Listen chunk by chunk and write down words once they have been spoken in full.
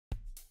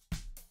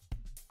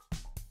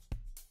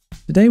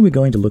Today we're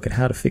going to look at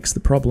how to fix the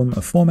problem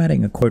of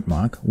formatting a quote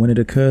mark when it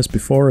occurs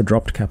before a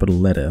dropped capital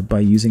letter by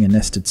using a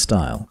nested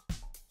style.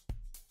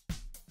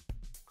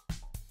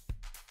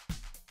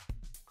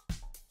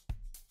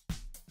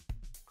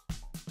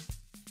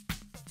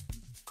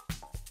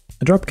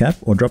 A drop cap,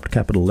 or dropped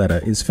capital letter,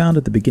 is found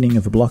at the beginning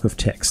of a block of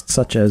text,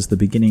 such as the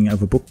beginning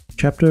of a book,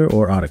 chapter,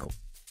 or article.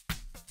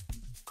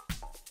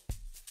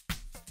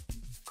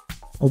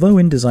 Although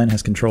InDesign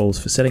has controls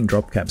for setting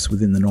drop caps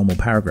within the normal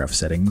paragraph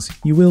settings,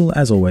 you will,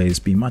 as always,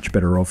 be much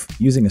better off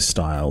using a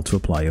style to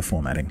apply your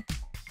formatting.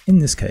 In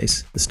this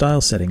case, the style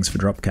settings for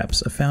drop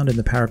caps are found in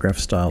the paragraph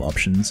style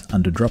options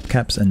under drop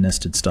caps and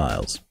nested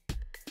styles.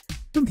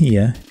 From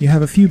here, you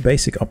have a few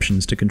basic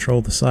options to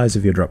control the size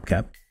of your drop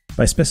cap,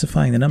 by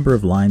specifying the number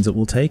of lines it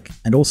will take,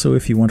 and also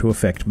if you want to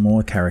affect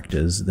more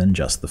characters than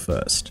just the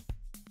first.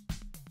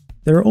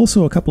 There are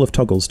also a couple of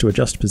toggles to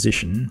adjust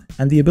position,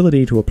 and the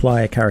ability to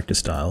apply a character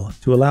style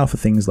to allow for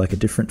things like a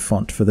different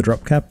font for the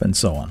drop cap and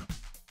so on.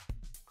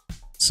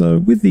 So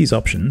with these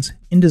options,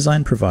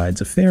 InDesign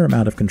provides a fair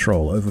amount of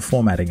control over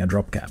formatting a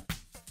drop cap.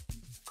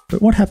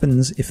 But what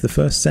happens if the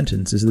first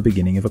sentence is the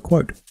beginning of a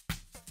quote?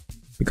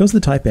 Because the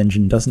type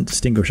engine doesn't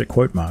distinguish a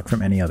quote mark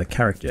from any other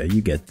character,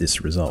 you get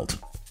this result.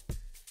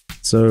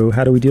 So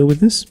how do we deal with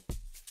this?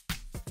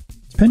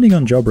 Depending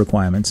on job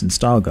requirements and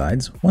style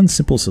guides, one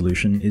simple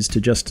solution is to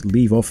just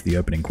leave off the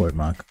opening quote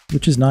mark,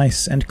 which is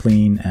nice and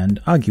clean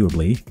and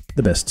arguably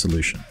the best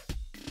solution.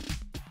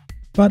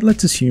 But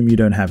let's assume you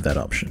don't have that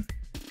option.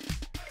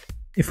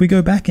 If we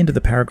go back into the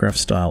paragraph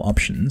style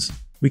options,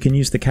 we can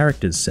use the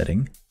characters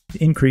setting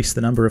to increase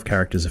the number of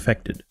characters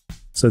affected,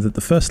 so that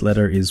the first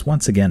letter is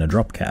once again a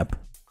drop cap,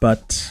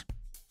 but,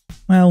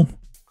 well,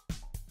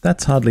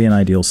 that's hardly an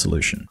ideal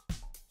solution.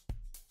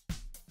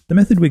 The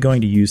method we're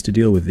going to use to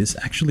deal with this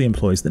actually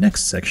employs the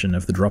next section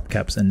of the drop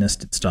caps and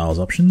nested styles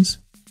options,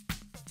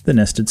 the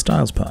nested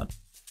styles part.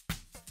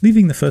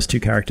 Leaving the first two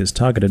characters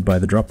targeted by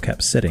the drop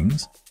cap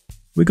settings,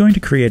 we're going to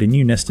create a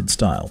new nested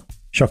style,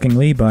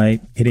 shockingly by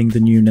hitting the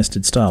new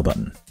nested style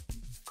button.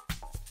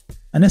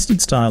 A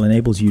nested style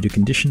enables you to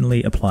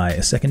conditionally apply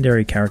a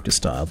secondary character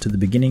style to the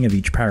beginning of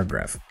each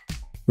paragraph,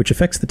 which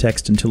affects the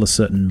text until a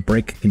certain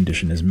break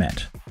condition is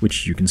met,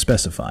 which you can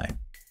specify.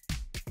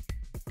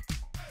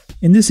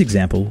 In this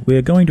example, we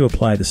are going to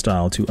apply the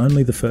style to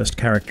only the first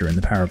character in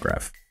the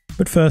paragraph.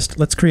 But first,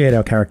 let's create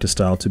our character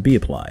style to be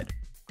applied,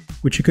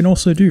 which you can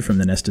also do from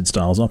the nested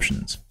styles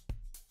options.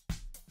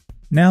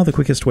 Now the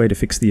quickest way to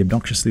fix the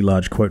obnoxiously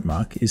large quote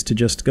mark is to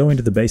just go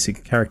into the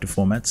basic character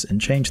formats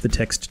and change the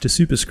text to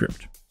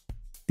superscript.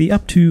 The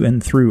up to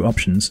and through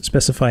options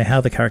specify how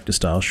the character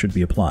style should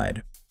be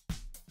applied.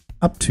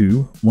 Up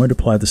to won't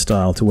apply the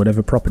style to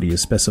whatever property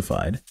is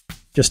specified,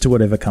 just to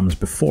whatever comes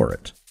before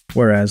it,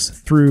 whereas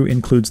through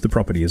includes the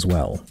property as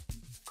well.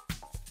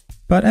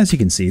 But as you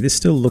can see, this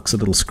still looks a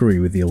little screwy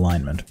with the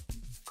alignment.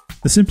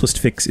 The simplest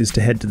fix is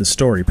to head to the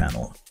story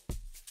panel.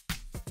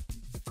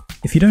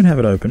 If you don't have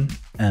it open,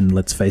 and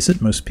let's face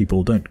it, most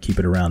people don't keep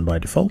it around by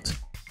default,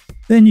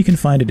 then you can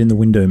find it in the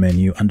window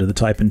menu under the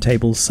Type and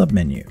Tables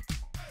submenu.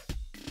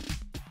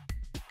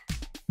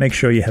 Make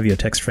sure you have your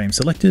text frame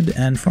selected,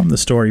 and from the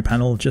story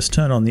panel, just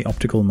turn on the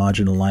optical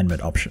margin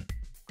alignment option.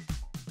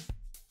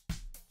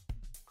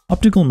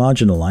 Optical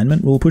margin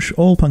alignment will push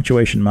all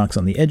punctuation marks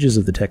on the edges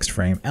of the text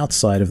frame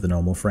outside of the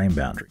normal frame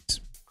boundaries.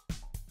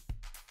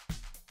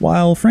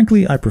 While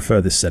frankly I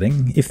prefer this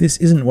setting, if this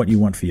isn't what you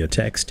want for your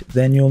text,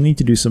 then you'll need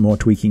to do some more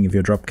tweaking of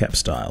your drop cap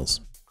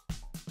styles.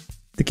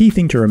 The key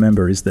thing to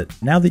remember is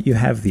that now that you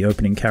have the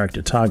opening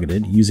character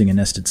targeted using a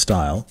nested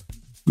style,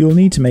 you'll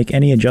need to make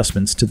any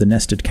adjustments to the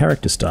nested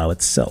character style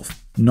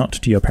itself, not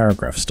to your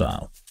paragraph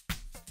style.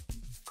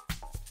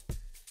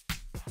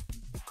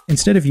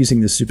 Instead of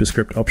using the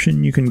superscript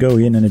option, you can go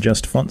in and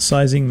adjust font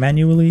sizing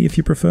manually if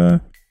you prefer,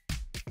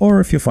 or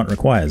if your font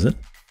requires it.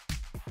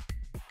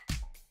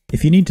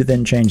 If you need to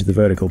then change the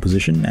vertical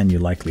position, and you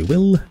likely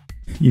will,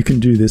 you can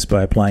do this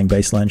by applying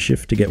baseline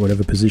shift to get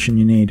whatever position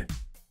you need.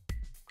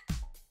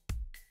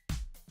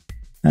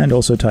 And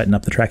also tighten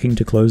up the tracking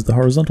to close the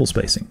horizontal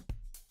spacing.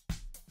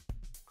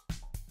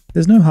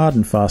 There's no hard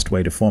and fast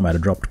way to format a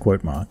dropped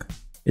quote mark.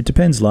 It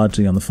depends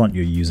largely on the font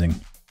you're using.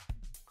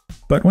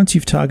 But once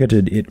you've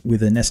targeted it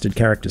with a nested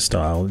character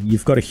style,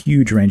 you've got a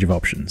huge range of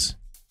options.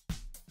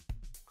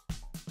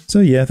 So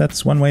yeah,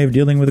 that's one way of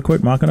dealing with a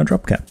quote mark on a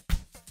drop cap.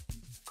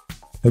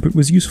 Hope it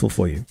was useful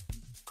for you.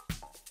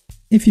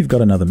 If you've got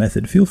another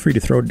method, feel free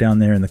to throw it down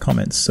there in the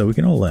comments so we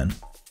can all learn.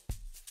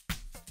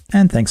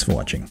 And thanks for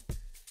watching.